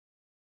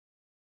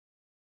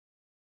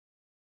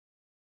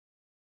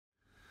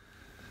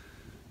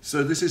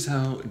So this is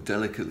how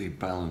delicately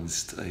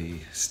balanced a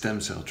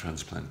stem cell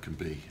transplant can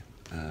be,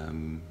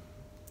 and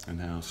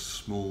how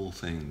small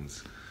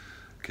things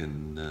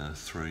can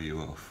throw you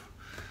off.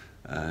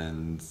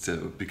 And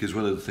because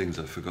one of the things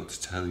I forgot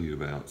to tell you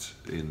about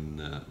in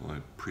my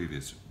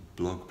previous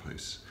blog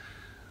posts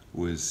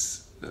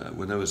was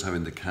when I was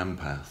having the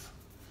campath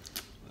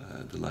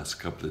the last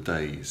couple of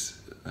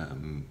days,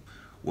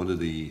 one of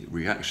the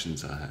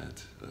reactions I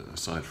had,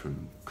 aside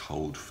from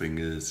cold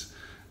fingers,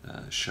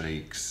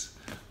 shakes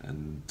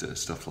and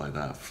stuff like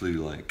that,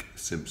 flu-like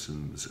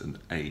symptoms and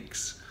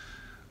aches,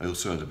 I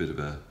also had a bit of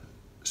a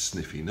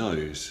sniffy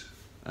nose,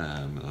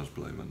 and I was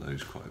blowing my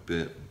nose quite a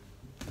bit,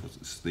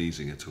 wasn't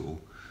sneezing at all.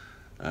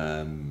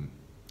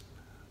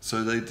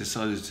 So they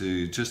decided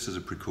to, just as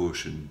a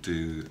precaution,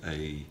 do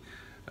a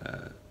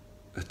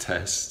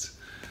test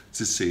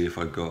to see if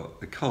I got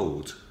a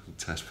cold, a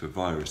test for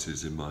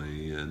viruses in my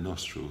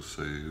nostrils.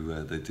 So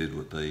they did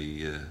what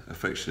they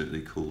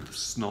affectionately called a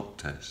snot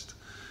test.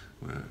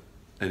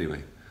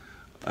 Anyway,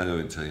 I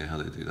won't tell you how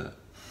they do that.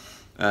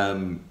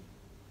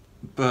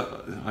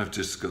 But I've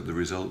just got the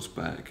results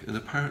back, and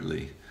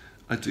apparently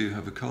I do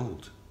have a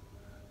cold.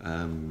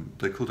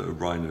 They called it a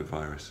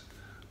rhinovirus.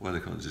 Why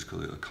they can't just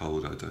call it a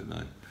cold, I don't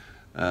know.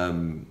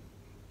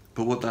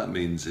 But what that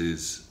means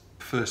is,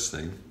 first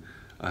thing,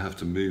 I have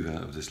to move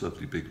out of this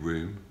lovely big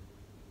room.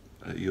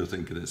 You're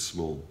thinking it's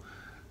small.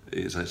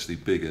 It's actually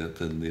bigger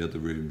than the other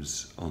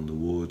rooms on the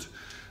ward.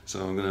 So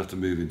I'm going to have to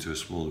move into a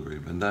smaller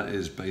room. And that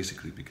is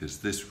basically because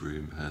this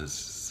room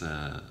has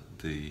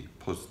the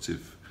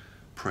positive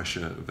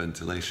pressure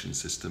ventilation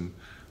system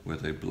where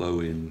they blow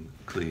in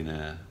clean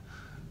air,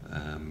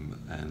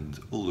 and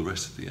all the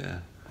rest of the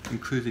air,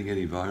 including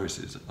any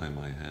viruses I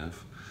might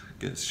have,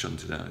 gets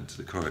shunted out into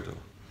the corridor.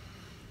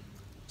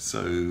 So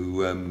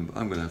I'm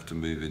going to have to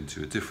move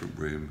into a different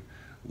room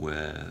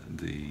where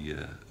the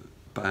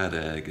bad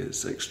air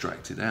gets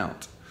extracted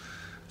out.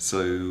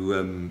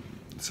 So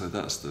so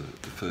that's the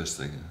first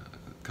thing,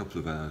 a couple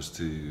of hours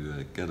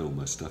to get all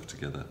my stuff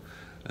together,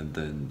 and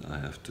then I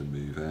have to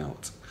move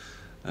out.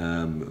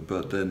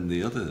 But then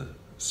the other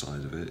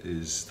side of it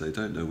is they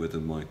don't know whether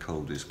my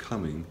cold is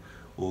coming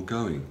or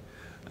going.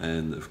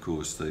 And of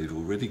course they've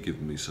already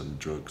given me some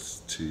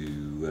drugs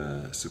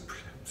to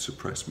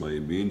suppress my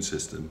immune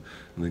system,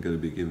 and they're going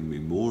to be giving me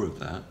more of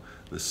that.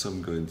 There's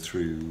some going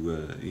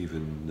through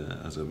even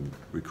as I'm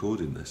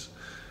recording this.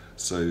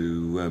 So,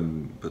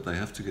 but they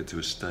have to get to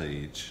a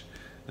stage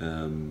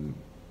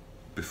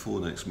before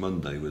next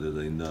Monday whether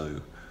they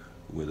know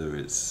whether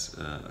it's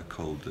a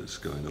cold that's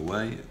going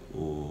away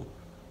or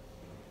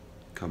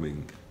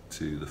coming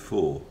to the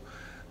fore.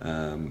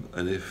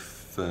 And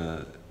if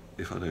I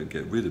don't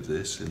get rid of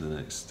this in the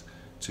next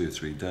 2 or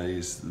 3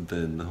 days,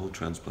 then the whole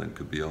transplant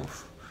could be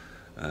off,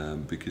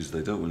 because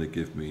they don't want to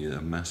give me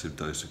a massive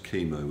dose of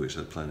chemo, which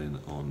they're planning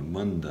on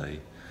Monday,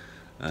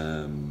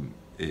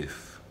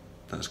 if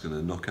that's going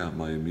to knock out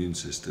my immune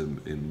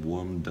system in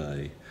one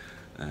day,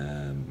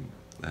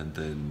 and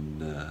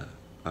then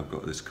I've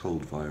got this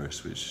cold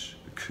virus which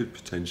could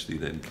potentially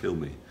then kill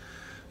me.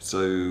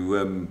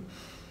 So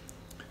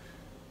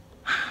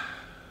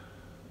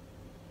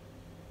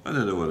I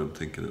don't know what I'm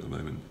thinking at the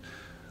moment,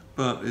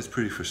 but it's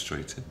pretty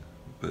frustrating.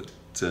 But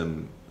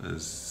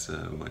as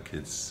my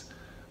kids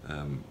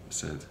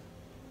said,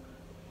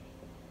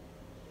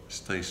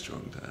 stay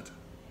strong, Dad.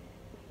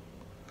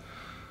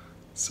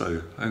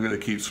 So I'm going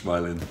to keep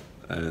smiling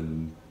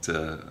and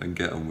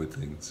get on with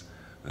things,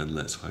 and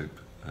let's hope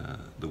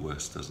the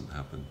worst doesn't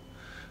happen.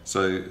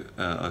 So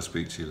I'll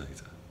speak to you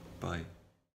later. Bye.